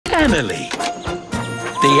Emily!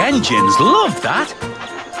 The engines love that!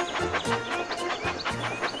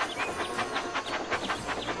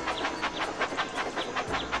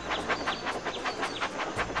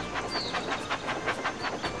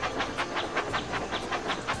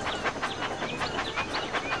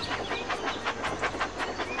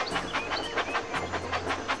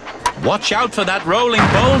 Watch out for that rolling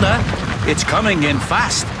boulder. It's coming in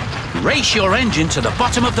fast. Race your engine to the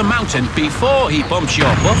bottom of the mountain before he bumps your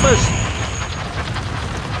buffers.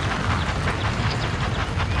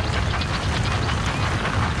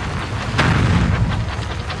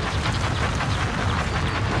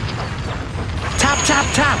 Tap, tap,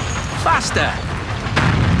 tap. Faster.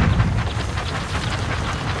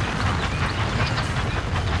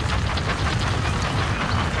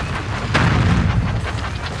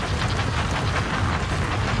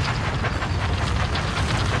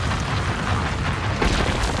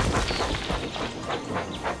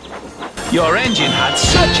 Your engine had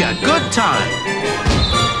such a good time.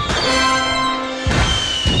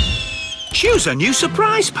 Choose a new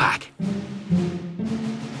surprise pack.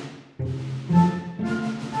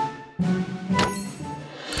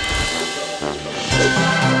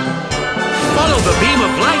 Follow the beam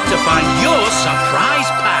of light to find your surprise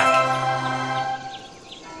pack.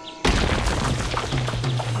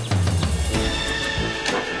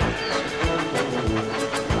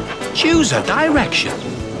 Choose a direction.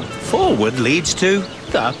 Forward leads to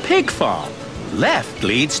the pig farm. Left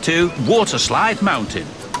leads to Waterslide Mountain.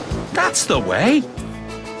 That's the way.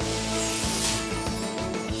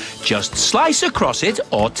 Just slice across it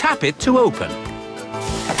or tap it to open.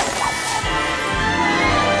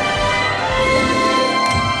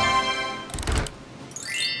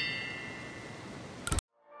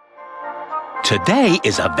 Today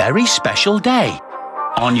is a very special day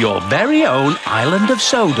on your very own Island of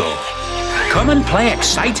Sodor. Come and play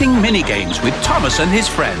exciting mini-games with Thomas and his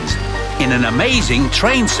friends in an amazing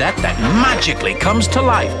train set that magically comes to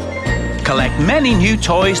life. Collect many new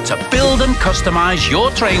toys to build and customize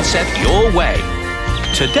your train set your way.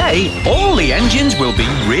 Today, all the engines will be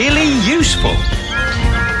really useful.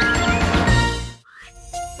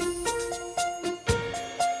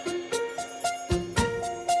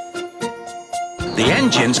 The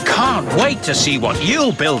engines can't wait to see what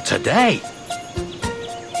you'll build today.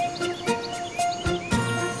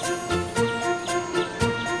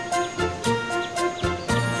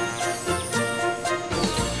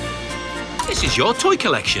 This is your toy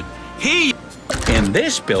collection. Here, in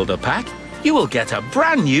this builder pack, you will get a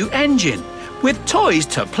brand new engine with toys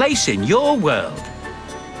to place in your world.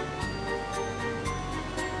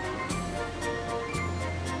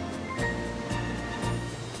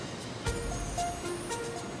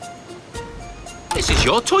 This is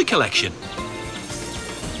your toy collection.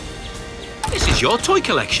 This is your toy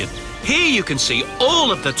collection. Here you can see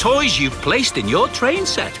all of the toys you've placed in your train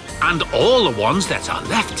set and all the ones that are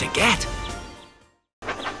left to get.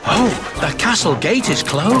 Oh, the castle gate is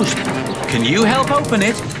closed. Can you help open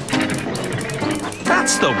it?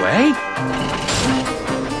 That's the way.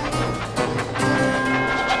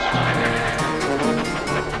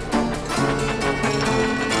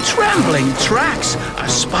 Trembling tracks, a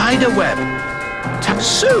spider web.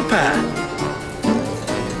 Super!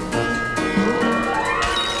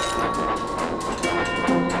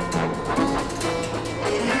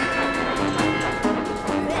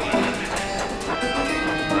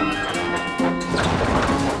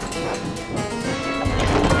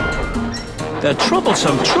 The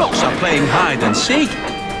troublesome trucks are playing hide and seek.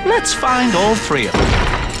 Let's find all three of them.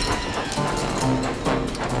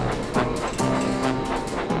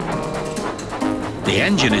 The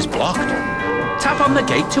engine is blocked. Tap on the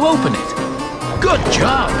gate to open it. Good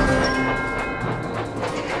job!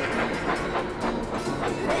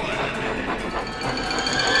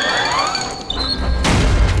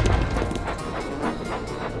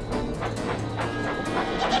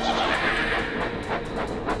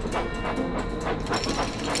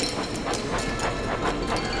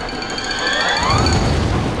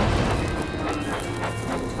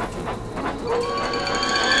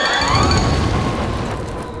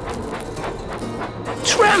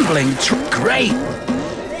 Great!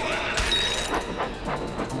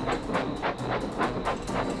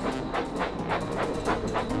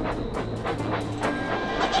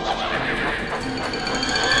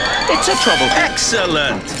 It's a trouble.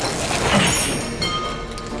 Excellent!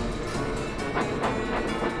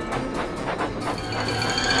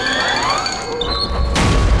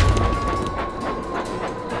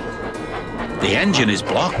 The engine is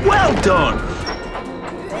blocked. Well done!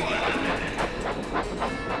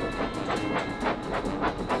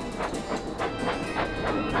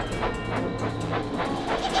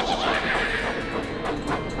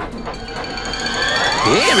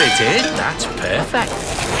 Here it is. That's perfect.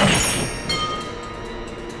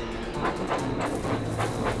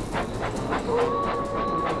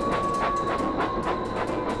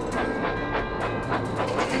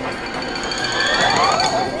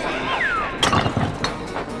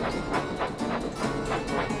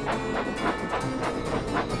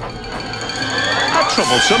 A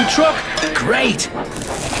troublesome truck. Great.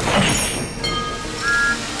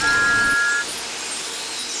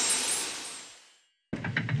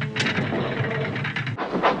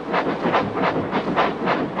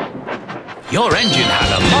 Your engine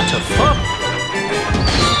had a lot of fun.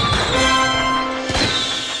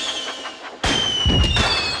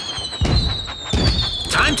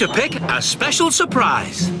 Time to pick a special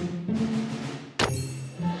surprise.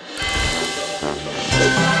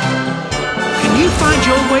 Can you find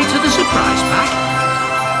your way to the surprise pack?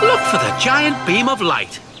 Look for the giant beam of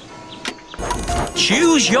light.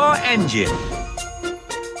 Choose your engine.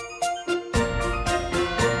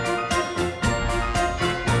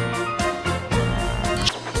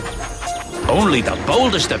 Only the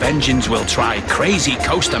boldest of engines will try Crazy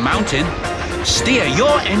Coaster Mountain. Steer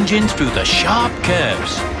your engine through the sharp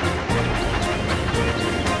curves.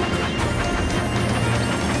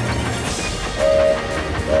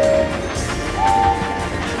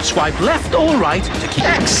 Swipe left or right to keep...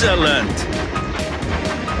 Excellent!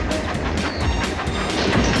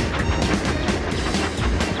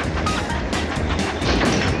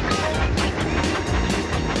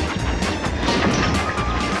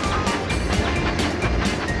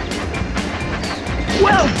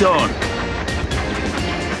 Well done!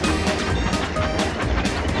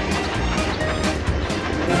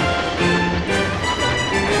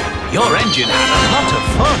 Your engine had a lot of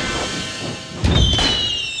fun.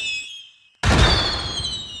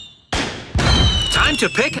 Time to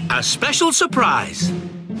pick a special surprise.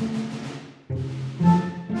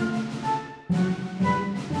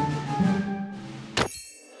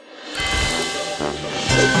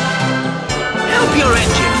 Help your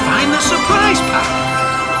engine find the surprise pack.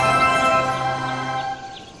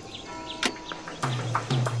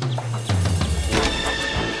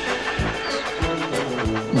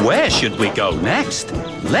 Where should we go next?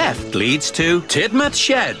 Left leads to Tidmouth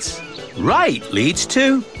Sheds. Right leads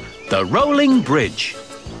to the Rolling Bridge.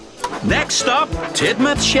 Next stop,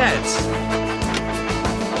 Tidmouth Sheds.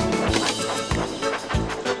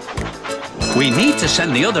 We need to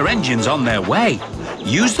send the other engines on their way.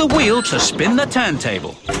 Use the wheel to spin the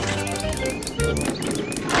turntable.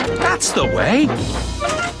 That's the way.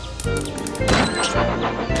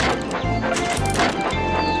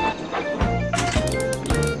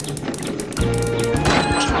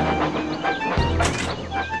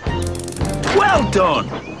 Well done!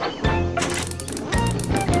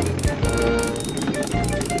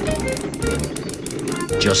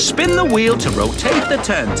 Just spin the wheel to rotate the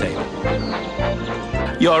turntable.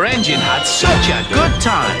 Your engine had such a good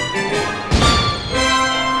time!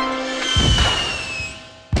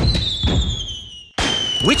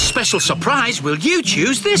 Which special surprise will you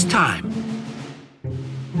choose this time?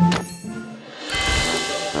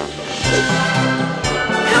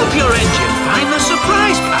 Help your engine find the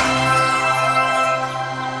surprise pack!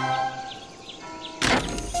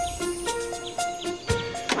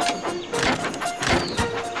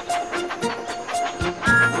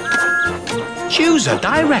 Choose a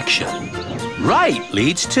direction. Right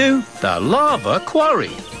leads to the Lava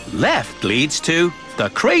Quarry. Left leads to the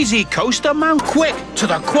Crazy Coaster Mountain. Quick, to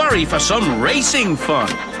the quarry for some racing fun.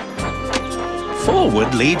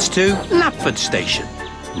 Forward leads to Knapford Station.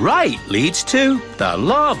 Right leads to the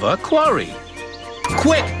Lava Quarry.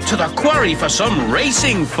 Quick, to the quarry for some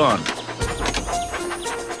racing fun.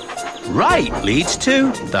 Right leads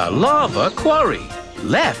to the Lava Quarry.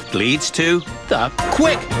 Left leads to the...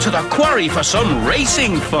 Quick, to the quarry for some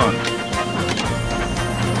racing fun.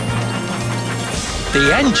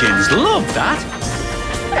 The engines love that.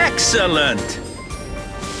 Excellent.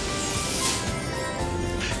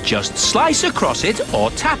 Just slice across it or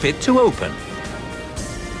tap it to open.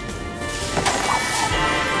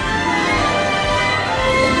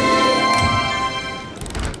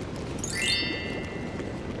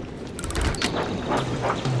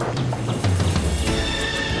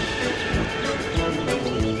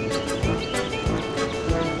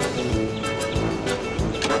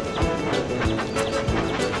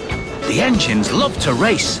 The engines love to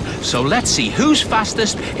race, so let's see who's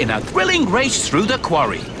fastest in a thrilling race through the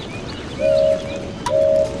quarry.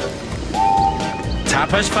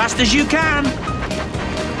 Tap as fast as you can.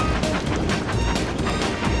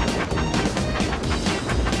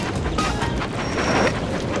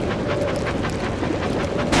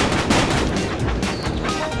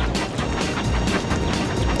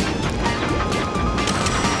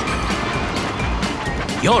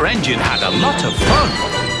 your engine had a lot of fun.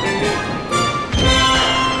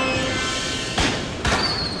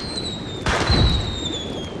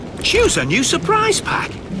 Choose a new surprise pack.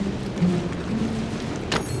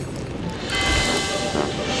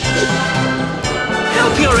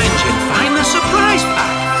 Help your engine find the surprise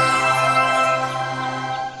pack.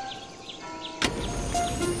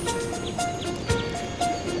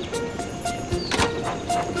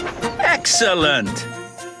 Excellent!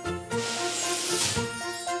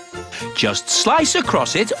 Just slice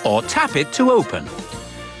across it or tap it to open.